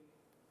Satan.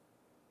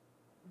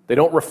 They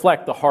don't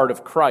reflect the heart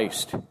of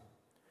Christ.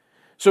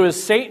 So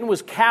as Satan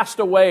was cast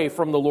away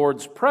from the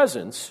Lord's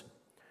presence,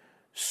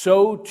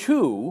 so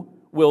too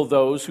will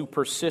those who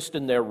persist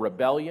in their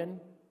rebellion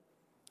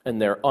and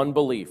their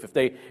unbelief. If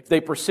they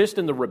persist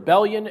in the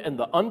rebellion and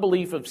the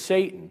unbelief of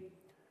Satan,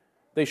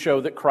 they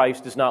show that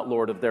Christ is not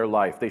Lord of their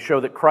life. They show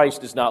that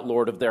Christ is not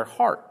Lord of their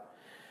heart.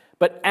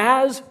 But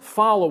as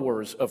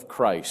followers of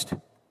Christ,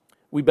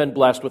 we've been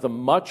blessed with a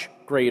much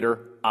greater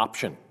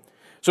option.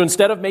 So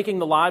instead of making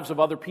the lives of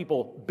other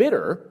people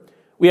bitter,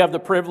 we have the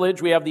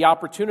privilege, we have the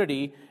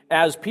opportunity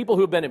as people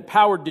who have been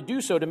empowered to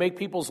do so to make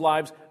people's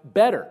lives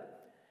better.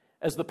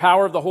 As the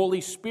power of the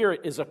Holy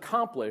Spirit is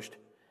accomplished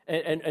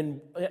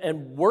and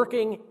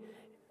working,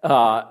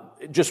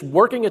 just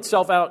working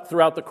itself out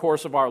throughout the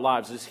course of our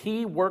lives. As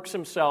He works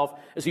Himself,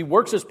 as He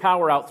works His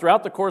power out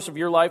throughout the course of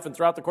your life and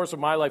throughout the course of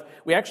my life,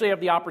 we actually have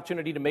the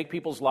opportunity to make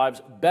people's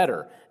lives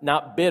better,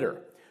 not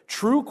bitter.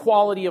 True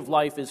quality of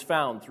life is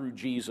found through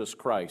Jesus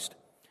Christ.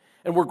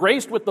 And we're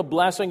graced with the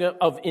blessing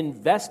of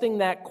investing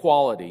that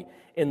quality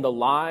in the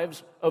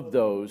lives of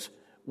those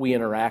we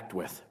interact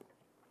with.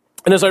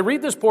 And as I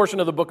read this portion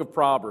of the book of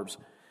Proverbs,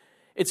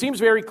 it seems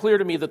very clear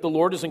to me that the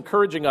Lord is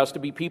encouraging us to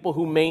be people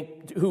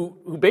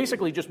who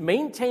basically just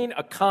maintain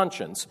a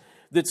conscience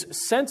that's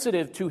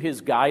sensitive to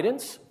His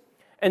guidance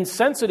and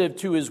sensitive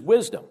to His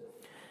wisdom.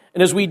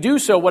 And as we do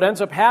so, what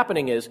ends up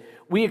happening is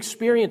we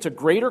experience a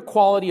greater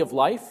quality of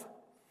life,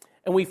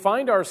 and we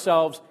find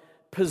ourselves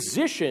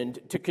positioned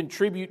to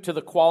contribute to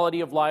the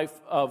quality of life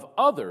of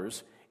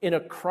others in a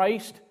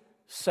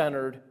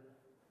Christ-centered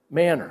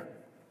manner.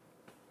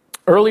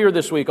 Earlier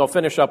this week, I'll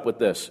finish up with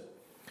this.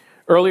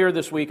 Earlier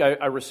this week,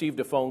 I received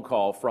a phone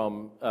call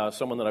from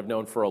someone that I've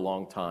known for a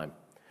long time.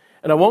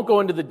 And I won't go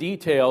into the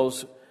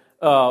details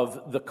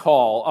of the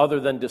call other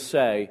than to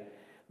say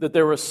that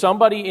there was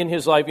somebody in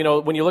his life,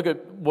 when you look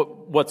at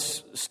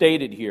what's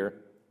stated here,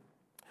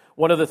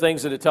 one of the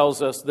things that it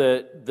tells us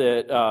that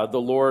the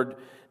Lord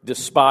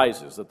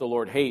despises, that the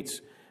Lord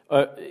hates,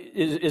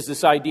 is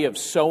this idea of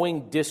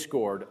sowing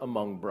discord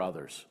among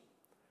brothers.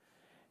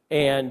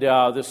 And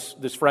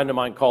this friend of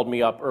mine called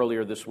me up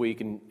earlier this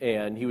week,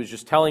 and he was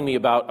just telling me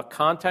about a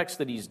context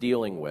that he's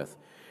dealing with,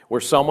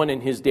 where someone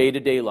in his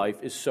day-to-day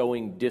life is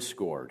sowing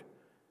discord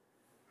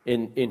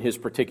in his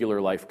particular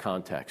life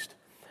context.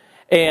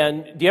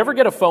 And do you ever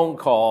get a phone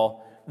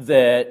call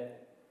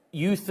that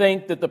you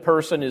think that the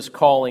person is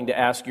calling to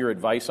ask your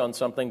advice on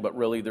something, but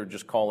really they're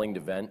just calling to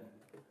vent?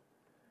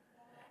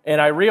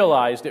 And I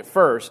realized at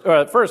first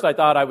I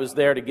thought I was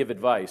there to give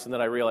advice, and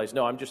then I realized,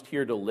 no, I'm just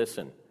here to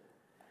listen.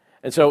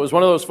 And so it was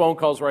one of those phone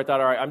calls where I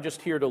thought, all right, I'm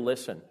just here to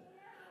listen.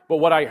 But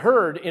what I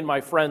heard in my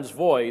friend's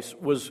voice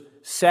was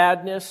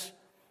sadness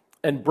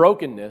and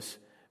brokenness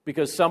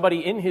because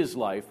somebody in his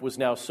life was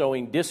now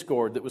sowing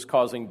discord that was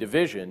causing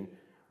division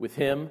with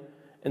him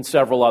and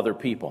several other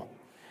people.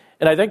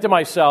 And I think to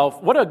myself,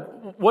 what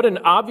an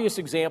obvious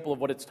example of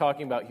what it's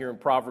talking about here in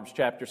Proverbs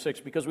chapter 6,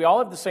 because we all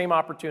have the same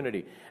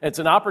opportunity. And it's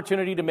an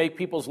opportunity to make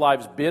people's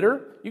lives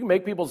bitter. You can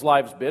make people's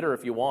lives bitter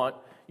if you want.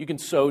 You can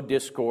sow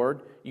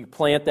discord. You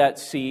plant that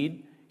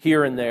seed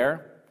here and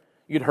there.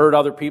 You could hurt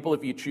other people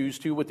if you choose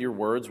to with your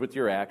words, with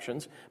your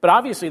actions. But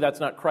obviously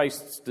that's not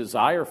Christ's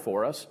desire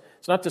for us.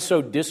 It's not to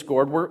sow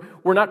discord.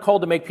 We're not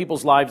called to make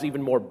people's lives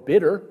even more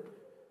bitter.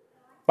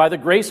 By the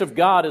grace of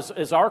God,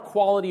 as our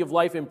quality of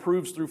life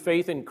improves through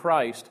faith in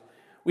Christ,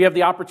 we have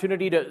the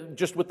opportunity to,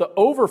 just with the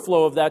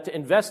overflow of that, to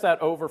invest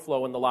that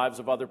overflow in the lives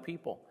of other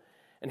people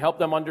and help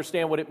them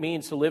understand what it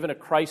means to live in a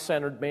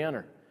Christ-centered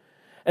manner.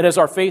 And as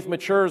our faith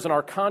matures and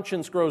our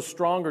conscience grows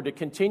stronger, to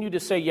continue to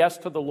say yes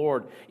to the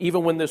Lord,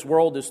 even when this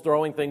world is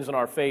throwing things in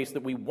our face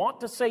that we want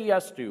to say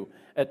yes to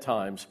at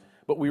times,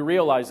 but we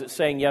realize that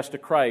saying yes to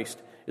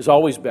Christ is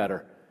always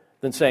better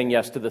than saying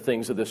yes to the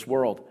things of this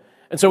world.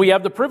 And so we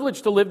have the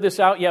privilege to live this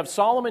out. You have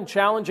Solomon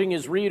challenging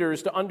his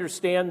readers to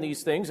understand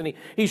these things, and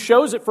he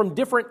shows it from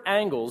different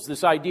angles,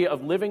 this idea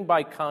of living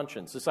by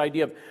conscience, this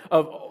idea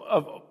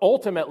of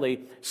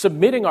ultimately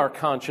submitting our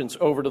conscience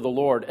over to the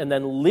Lord and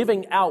then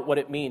living out what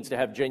it means to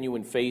have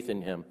genuine faith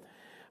in Him.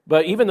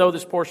 But even though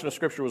this portion of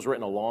Scripture was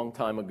written a long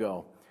time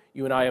ago,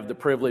 you and I have the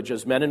privilege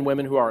as men and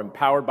women who are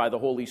empowered by the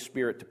Holy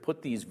Spirit to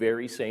put these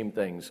very same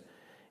things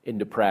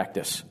into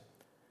practice.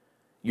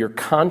 Your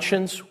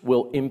conscience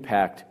will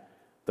impact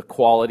the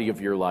quality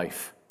of your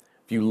life.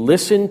 If you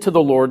listen to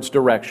the Lord's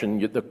direction,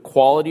 the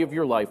quality of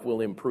your life will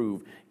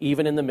improve,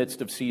 even in the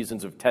midst of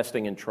seasons of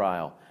testing and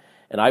trial.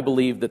 And I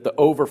believe that the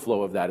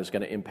overflow of that is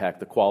going to impact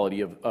the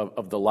quality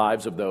of the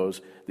lives of those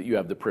that you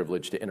have the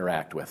privilege to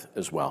interact with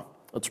as well.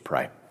 Let's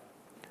pray.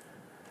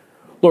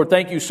 Lord,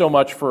 thank you so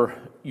much for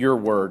your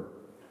word.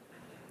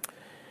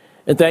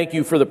 And thank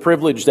you for the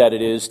privilege that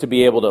it is to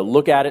be able to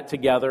look at it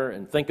together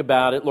and think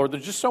about it. Lord,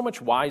 there's just so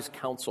much wise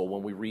counsel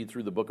when we read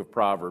through the book of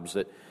Proverbs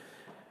that,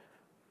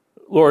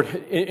 Lord,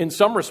 in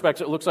some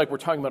respects, it looks like we're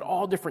talking about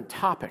all different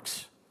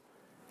topics.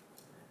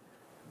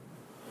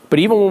 But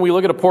even when we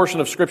look at a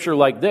portion of Scripture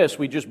like this,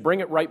 we just bring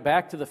it right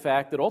back to the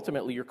fact that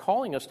ultimately you're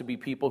calling us to be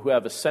people who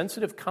have a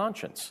sensitive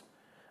conscience,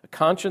 a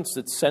conscience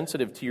that's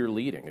sensitive to your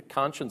leading, a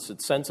conscience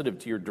that's sensitive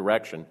to your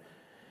direction.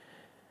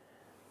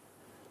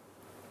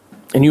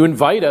 And you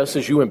invite us,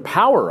 as you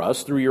empower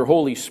us through your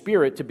Holy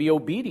Spirit, to be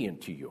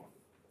obedient to you.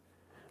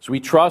 As we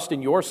trust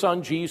in your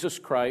Son, Jesus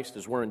Christ,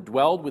 as we're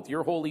indwelled with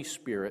your Holy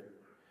Spirit,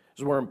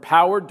 as we're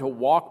empowered to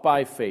walk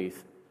by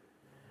faith,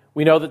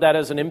 we know that that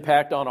has an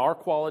impact on our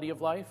quality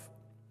of life.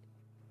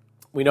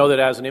 We know that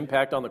it has an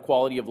impact on the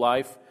quality of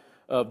life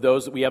of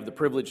those that we have the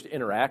privilege to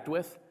interact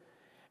with.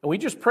 And we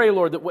just pray,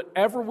 Lord, that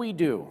whatever we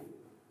do,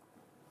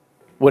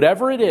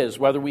 whatever it is,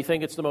 whether we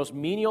think it's the most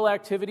menial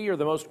activity or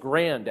the most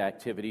grand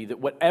activity, that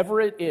whatever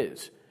it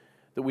is,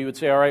 that we would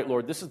say, all right,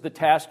 Lord, this is the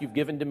task you've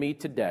given to me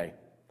today.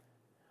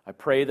 I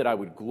pray that I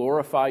would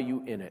glorify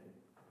you in it.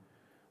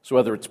 So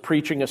whether it's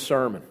preaching a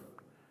sermon,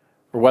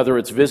 or whether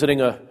it's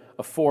visiting a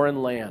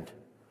foreign land,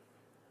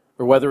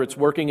 or whether it's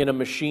working in a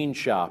machine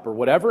shop, or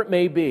whatever it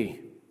may be,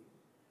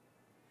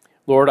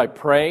 Lord, I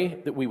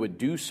pray that we would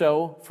do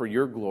so for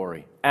your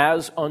glory,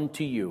 as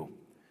unto you,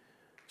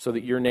 so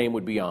that your name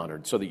would be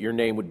honored, so that your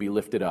name would be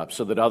lifted up,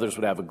 so that others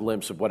would have a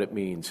glimpse of what it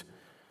means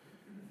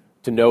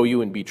to know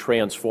you and be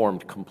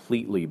transformed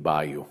completely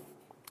by you.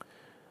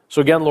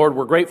 So again, Lord,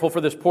 we're grateful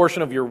for this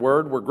portion of your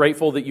word. We're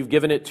grateful that you've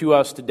given it to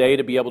us today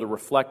to be able to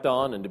reflect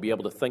on and to be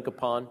able to think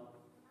upon.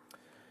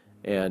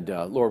 And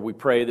Lord, we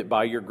pray that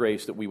by your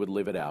grace that we would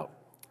live it out.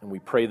 And we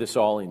pray this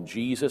all in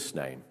Jesus'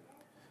 name.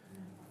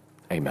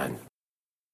 Amen.